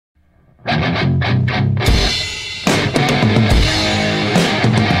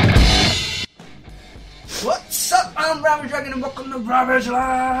RavageDragon and welcome to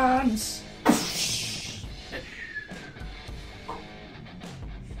RavageLands!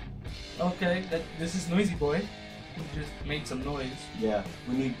 Okay, this is Noizy Boy. He just made some noise. Yeah,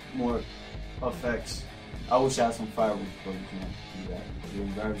 we need more effects. I wish I had some fireworks, but we can't do that. Here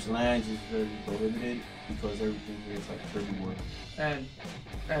in RavageLands is very prohibited because everything here is like pretty wood.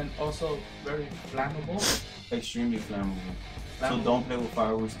 And also very flammable. Extremely flammable. So don't play with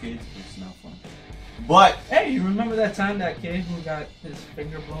fireworks, kids. It's not fun. But hey, you remember that time that kid who got his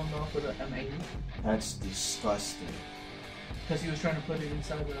finger blown off with an M80? That's disgusting. Because he was trying to put it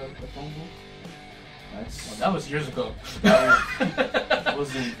inside the phone booth. That was years ago. That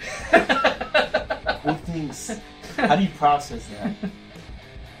wasn't. What things? How do you process that?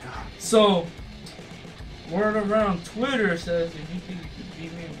 God. So, word around Twitter says if you think you could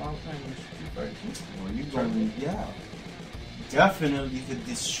beat me in all time with Street Fighter 2. Well, you going? Yeah. Definitely could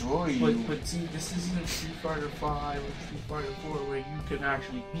destroy you. But see, this isn't Street Fighter 5 or Street Fighter 4 where you can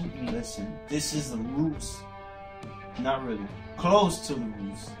actually beat me. Listen, this is the roots. Not really. Close to the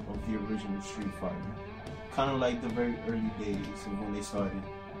roots of the original Street Fighter. Kind of like the very early days of when they started.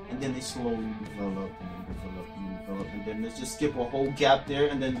 And then they slowly develop and then let's just skip a whole gap there,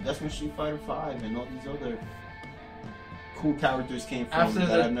 and then that's when Street Fighter 5 and all these other cool characters came from after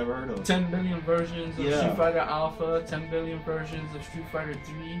that I've never heard of. 10 billion versions of Street Fighter Alpha, 10 billion versions of Street Fighter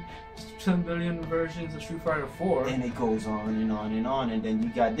 3, 10 billion versions of Street Fighter 4. And it goes on and on and on, and then you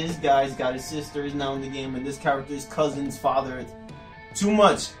got this guy's got his sister is now in the game, and this character's cousin's father. It's too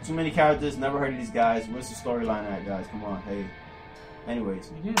much. Too many characters, never heard of these guys. Where's the storyline at, guys? Come on, hey. Anyways.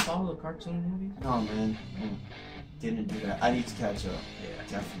 You didn't follow the cartoon movies? No, man. Didn't do that. I need to catch up. Yeah.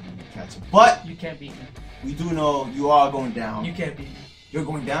 Definitely need to catch up. But you can't beat me. We do know you are going down. You can't beat me. You're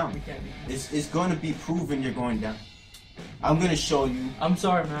going down. You can't beat me. It's going to be proven you're going down. I'm going to show you. I'm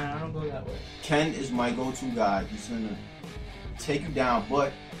sorry, man. I don't go that way. Ken is my go-to guy. He's going to take you down,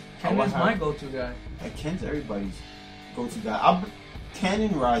 but Ken is my go-to guy. Ken's everybody's go-to guy. Ken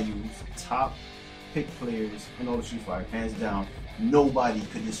and Ryu's top pick players in all the Street Fighter, hands down. Nobody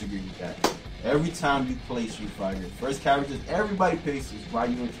could disagree with that. Every time you play Street Fighter, first characters everybody picks is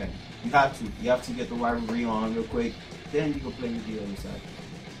Ryu and Ken. You have to get the rivalry on real quick. Then you can play with the other side.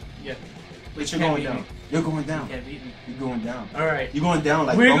 Yeah. But you're going down. You're going down. You can't beat me. You're going down. Alright. You're going down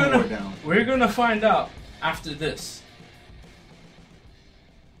like Dumbledore down. We're gonna find out after this.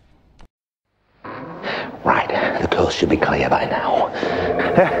 Right, the coast should be clear by now.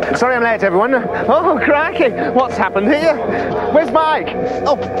 Sorry I'm late, everyone. Oh, crikey, what's happened here? Where's Mike?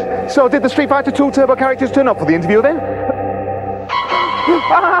 Oh, so did the Street Fighter 2 Turbo characters turn up for the interview then?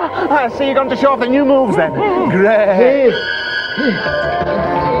 I see you're going to show off the new moves then. Great.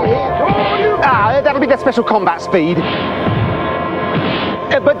 That'll be their special combat speed.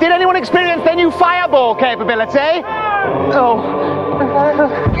 But did anyone experience their new fireball capability? Oh,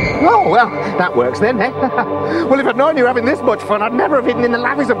 well, that works then, eh? Well, if I'd known you were having this much fun, I'd never have hidden in the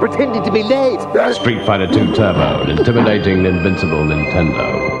lavvies and pretended to be late. Street Fighter 2 Turbo, an intimidating, invincible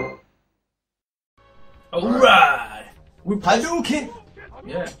Nintendo. Alright! Hadouken!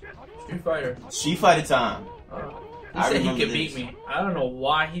 Yeah, Street Fighter. Street Fighter time. He said he could beat me. I don't know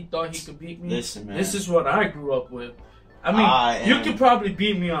why he thought he could beat me. Listen, man. This is what I grew up with. I mean, you could probably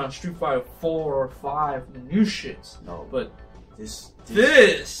beat me on Street Fighter 4 or 5, the new shits. No, but this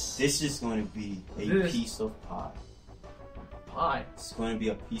is going to be a piece of pie. Pie. It's going to be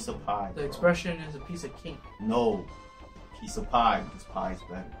a piece of pie. The expression is a piece of cake. No, piece of pie because pie is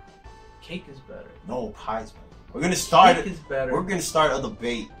better. Cake is better. No, pie is better. We're gonna start. Cake is better. We're gonna start a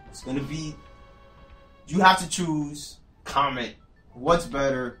debate. It's gonna be. You have to choose. Comment. What's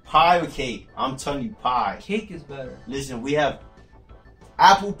better, pie or cake? I'm telling you, pie. Cake is better. Listen, we have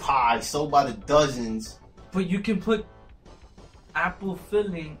apple pie sold by the dozens. But you can put apple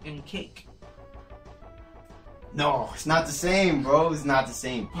filling in cake. No, it's not the same, bro. It's not the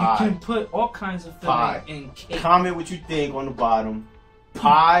same. Pie. You can put all kinds of filling in cake. Comment what you think on the bottom.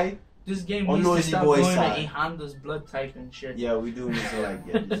 Pie. This game needs to stop going to a Honda's blood type and shit. Yeah, we do need to like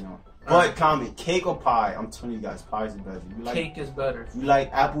get this on. But comment, cake or pie? I'm telling you guys, pie is better. Cake is better. You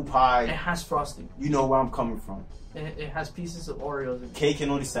like apple pie? It has frosting. You know where I'm coming from. It has pieces of Oreos in it. Cake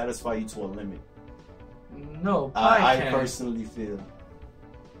can only satisfy you to a limit. No, pie can. I personally feel.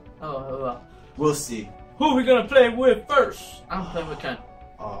 Oh, well. We'll see. Who are we gonna play with first? I'm playing with Ken.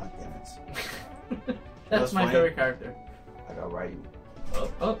 Oh, goodness. That's my favorite character. I got Ryu.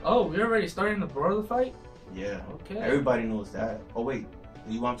 Oh, we're already starting the Broly fight? Yeah. Okay. Everybody knows that. Oh, wait.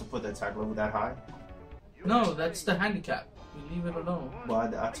 Do you want to put the attack level that high? No, that's the handicap. You leave it alone. Well,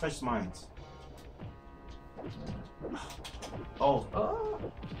 I touched mine. Oh.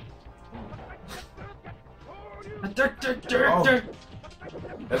 There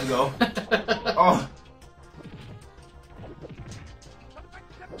we go. Oh.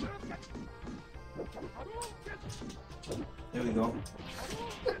 There we go.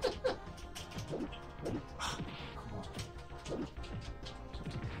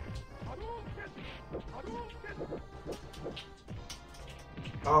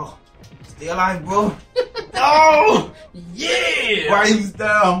 Oh, stay alive, bro. Oh! Yeah! Rise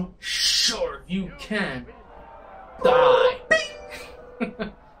down. Sure, you can. Die.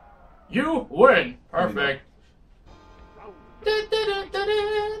 You win. Perfect.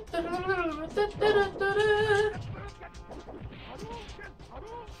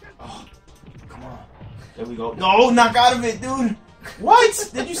 Oh, come on. There we go. No, knock out of it, dude. What?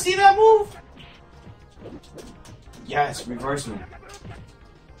 Did you see that move? Yes, reversal.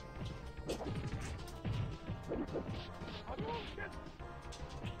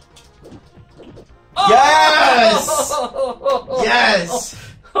 Yes! Yes!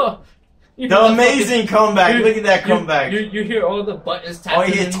 The amazing comeback. Look at that comeback. You hear all the buttons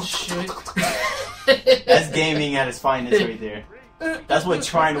tapping and shit. That's gaming at its finest right there. That's what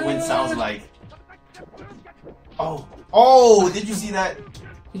trying to win sounds like. Oh. Oh, did you see that?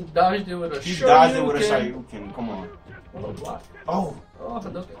 He dodged it with a Shoryuken. He dodged it with a Shoryuken. Come on. Oh. Oh, look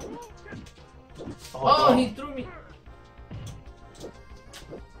at him. Oh, he threw me.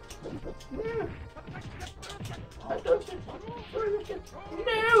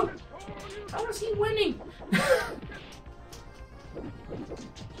 No! How is he winning?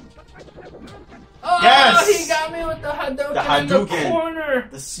 Oh, yes! He got me with the Hadouken in the corner.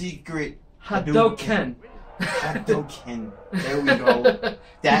 The secret Hadouken. Hadouken. There we go.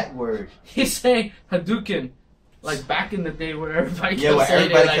 That word. He's saying Hadouken. Like back in the day where everybody kept where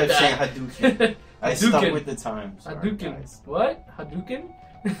saying everybody it kept like saying that. Hadouken. I stuck with the times. Hadouken. Right, What? Hadouken?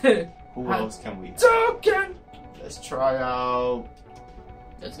 Who else can we? Hadouken! Let's try out.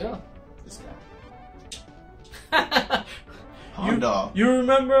 Let's go. This guy. Honda. You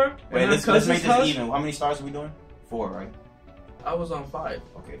remember? Wait, let's make this even. How many stars are we doing? 4, right? I was on 5.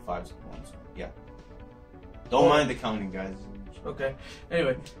 Okay, 5's one. Yeah. Don't mind the counting, guys. Okay.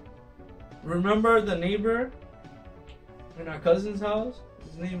 Anyway, remember the neighbor in our cousin's house?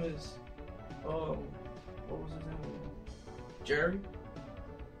 His name is, what was his name? Jerry?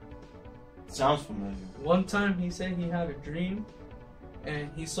 Sounds familiar. One time he said he had a dream and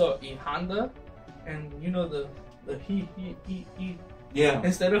he saw a Honda and you know the he. Yeah.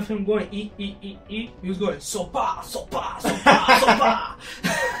 Instead of him going he was going sopa, sopa, sopa, sopa.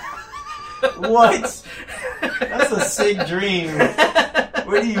 What? That's a sick dream.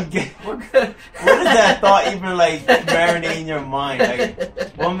 Where do you get? Where does that thought even like marinate in your mind?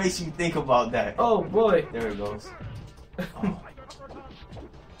 Like, what makes you think about that? Oh boy! There it goes. Oh.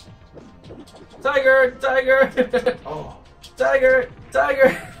 Tiger, tiger! Oh, tiger,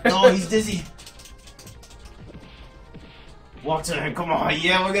 tiger! No, he's dizzy. Walk to him. Come on,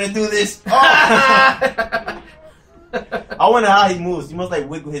 yeah, we're gonna do this. Oh. I wonder how he moves. He must like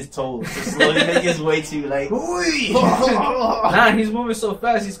wiggle his toes to slowly make his way to like. Nah, he's moving so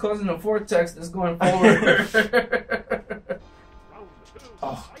fast. He's causing a vortex that's going forward.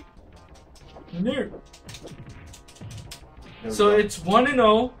 Oh. So it's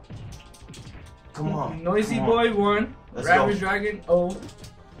 1-0. Come on. Noizy Boy 1. RavageDragon 0.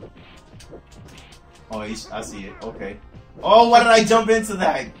 Oh, I see it. Okay. Oh, why did I jump into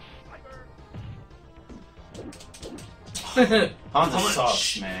that? Honda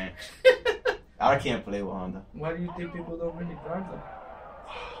sucks, man. I can't play with Honda. Why do you think people don't really drive them?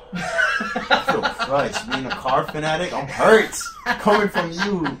 I feel crushed. Being a car fanatic, I'm hurt. Coming from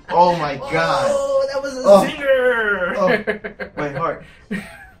you. Oh my god. Oh, that was a zinger. Oh, my heart.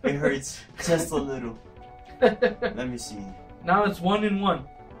 It hurts just a little. Let me see. Now it's 1-1.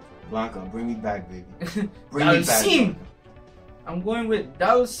 Blanca, bring me back, baby. Bring me back. Blanca. I'm going with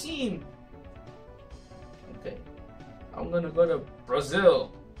Dalsim. Okay. I'm gonna go to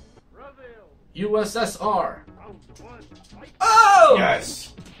Brazil. USSR. Oh!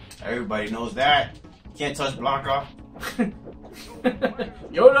 Yes. Everybody knows that. Can't touch Blanca.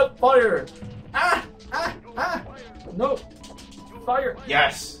 Yoda fire. No. Fire.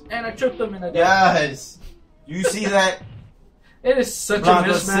 Yes. And I tripped him in the Yes. You see that? It is such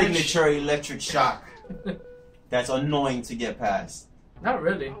Blanca's a mismatch. signature electric shock. That's annoying to get past. Not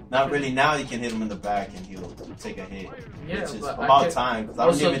really. Not really. Now you can hit him in the back and he'll take a hit. Yeah, it's just but about time because I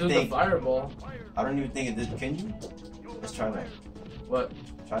don't even think. The fireball. I don't even think it did. Can you? Let's try that. What?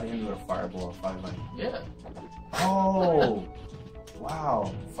 Try to hit him with a fireball or fire light. Yeah. Oh.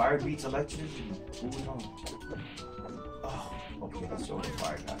 Wow. Fire beats electricity. Moving on. Oh, okay, let's go with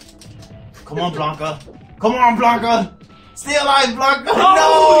fire guy. Come on, Blanca. Come on, Blanca. Stay alive, Blanca.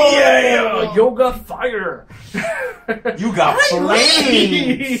 Oh, No! yeah! Yoga fire! You got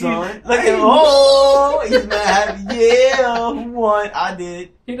flamed, son. Look at him. Oh, he's mad. Yeah, who won? I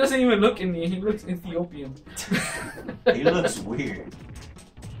did. He doesn't even look Indian. He looks Ethiopian. He looks weird.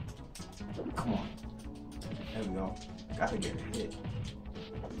 Come on. There we go. Gotta get a hit.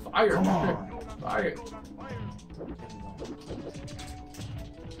 Fire! Come on. Fire!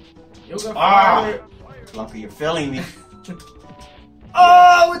 Yoga Ah! fire! Blanca, you're failing me.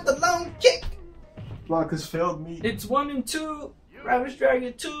 Oh, with the long kick! Blanca's failed me. It's 1 and 2.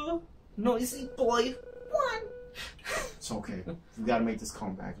 RavageDragon 2. Noizy Boy 1. It's okay. We gotta make this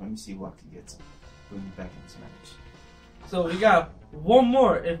comeback. Let me see who I can get to bring me back in this match. So we got one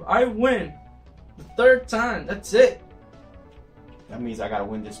more. If I win the third time, that's it. That means I gotta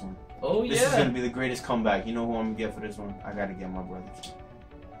win this one. Oh, This is yeah. gonna be the greatest comeback. You know who I'm gonna get for this one? I gotta get my brother.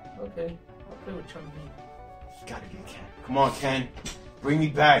 Okay. I'll play with Chun Li. Gotta get Ken. Come on, Ken. Bring me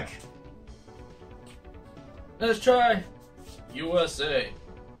back. Let's try USA.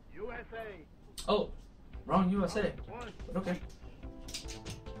 Oh, wrong USA. But okay.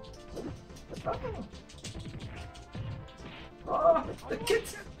 Oh, the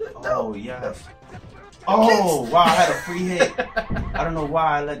kids. Oh, yes. Oh, wow, I had a free hit. I don't know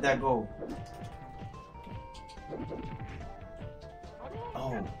why I let that go.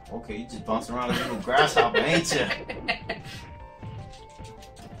 Oh, okay, you just bouncing around like a little grasshopper, ain't you?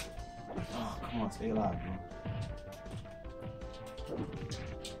 Oh, come on, stay alive, bro.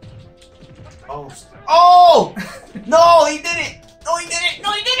 Oh, oh! No, he did it! No, he did it!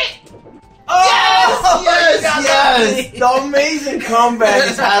 No, he did it! Oh, yes! The amazing comeback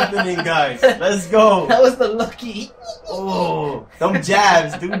is happening, guys. Let's go. That was the lucky. Oh, them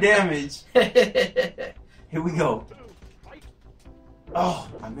jabs do damage. Here we go. Oh,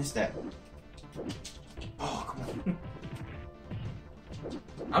 I missed that. Oh, come on.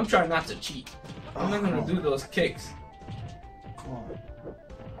 I'm trying not to cheat. I'm not come gonna on. do those kicks. Come on.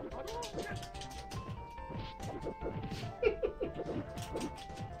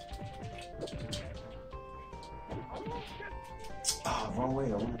 Oh, wrong way.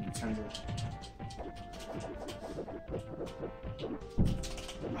 I wanted to turn it.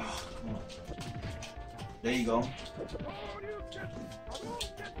 Oh, come on. There you go.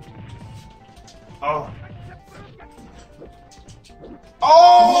 Oh.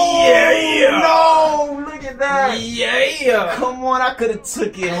 Oh! Yeah! No! Look at that! Yeah! Come on, I could have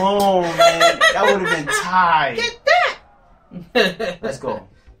took it home, man. That would have been tied. Get that! Let's go.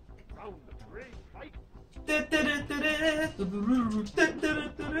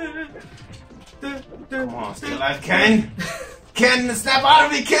 Come on, stay alive, Ken! Ken, snap out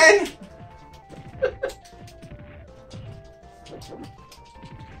of me, Ken!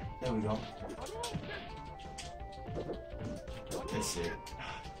 There we go. That's it.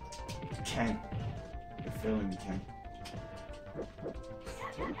 Ken. You're feeling me, Ken.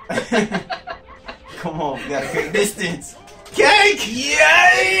 Come on, we gotta create distance. Cake!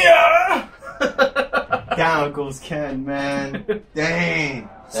 Yeah! Down goes Ken, man. Dang.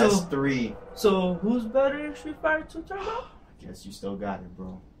 That's 3. So who's better, Street Fighter 2 Turbo? Guess you still got it,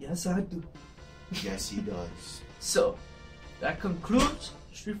 bro. Yes, I do. Yes, he does. So that concludes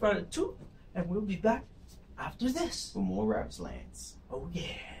Street Fighter 2, and we'll be back after this. For more RavageLands. Oh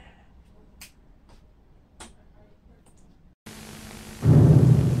yeah.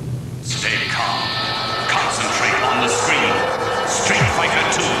 Stay calm. Concentrate on the screen. Street Fighter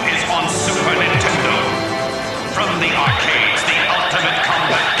 2 is on Super Nintendo. From the arcades, the ultimate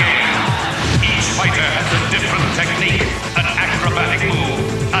combat game. Each fighter has a different technique, an acrobatic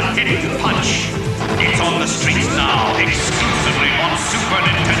move, a hidden punch. It's on the streets now, exclusively on Super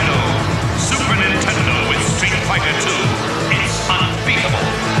Nintendo. Super Nintendo with Street Fighter 2. It's unbeatable.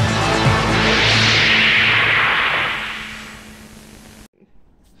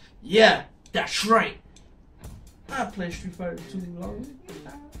 Yeah, that's right. I played Street Fighter 2 long.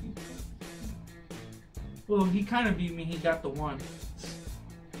 Well, he kind of beat me. He got the 1.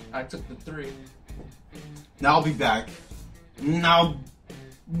 I took the 3. Now I'll be back. Now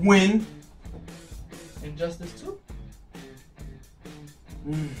win. Injustice 2.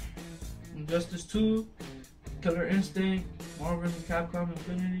 Injustice 2. Killer Instinct. Marvel vs. Capcom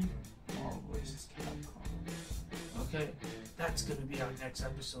Infinity. Marvel vs. Capcom. Okay, that's gonna be our next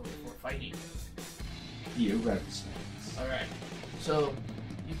episode for fighting. Yeah, RavageLands. Alright, so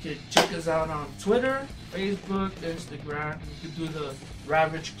you can check us out on Twitter, Facebook, Instagram. You can do the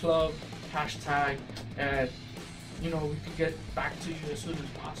Ravage Club hashtag, and you know, we can get back to you as soon as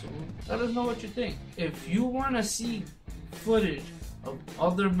possible. Let us know what you think. If you want to see footage of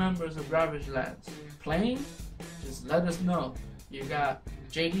other members of RavageLands playing, just let us know. You got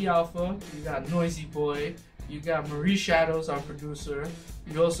JD Alpha, you got Noizy Boy, you got Marie Shadows, our producer.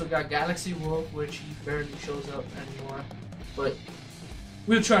 You also got Galaxy Wolf, which he barely shows up anymore. But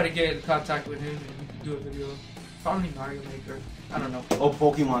we'll try to get in contact with him and we can do a video. Probably Mario Maker. I don't know. Oh,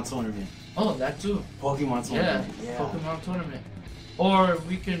 Pokemon Tournament. Oh, that too. Pokemon Tournament. Yeah. Pokemon Tournament. Or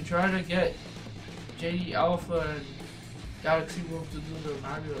we can try to get JD Alpha and Galaxy Wolf to do the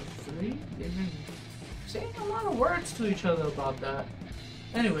Mario 3. They've been saying a lot of words to each other about that.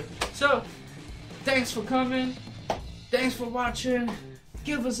 Anyway, so thanks for coming. Thanks for watching.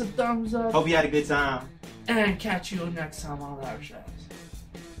 Give us a thumbs up. Hope you had a good time. And catch you next time on RavageLands.